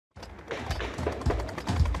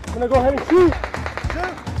I'm gonna go ahead and shoot.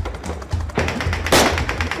 Shoot.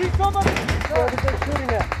 You see somebody? Where they're shooting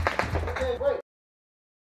at. Okay, wait.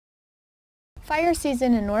 Fire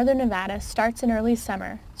season in northern Nevada starts in early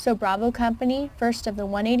summer, so Bravo Company, 1st of the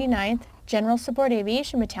 189th General Support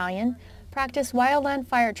Aviation Battalion, practice wildland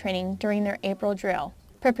fire training during their April drill.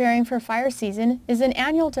 Preparing for fire season is an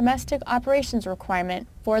annual domestic operations requirement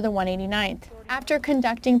for the 189th. After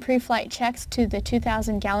conducting pre-flight checks to the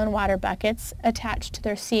 2,000-gallon water buckets attached to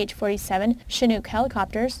their CH-47 Chinook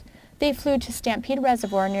helicopters, they flew to Stampede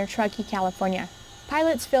Reservoir near Truckee, California.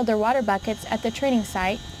 Pilots filled their water buckets at the training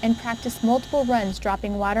site and practiced multiple runs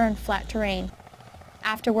dropping water on flat terrain.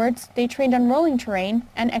 Afterwards, they trained on rolling terrain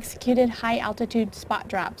and executed high-altitude spot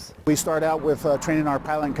drops. We start out with training our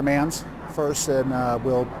piloting commands first, and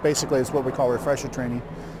it's what we call refresher training,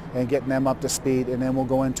 and getting them up to speed, and then we'll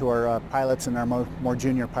go into our pilots and our more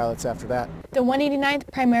junior pilots after that. The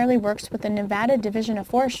 189th primarily works with the Nevada Division of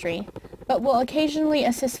Forestry, but will occasionally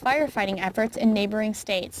assist firefighting efforts in neighboring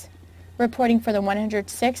states. Reporting for the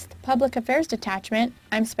 106th Public Affairs Detachment,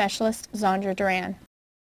 I'm Specialist Zandra Duran.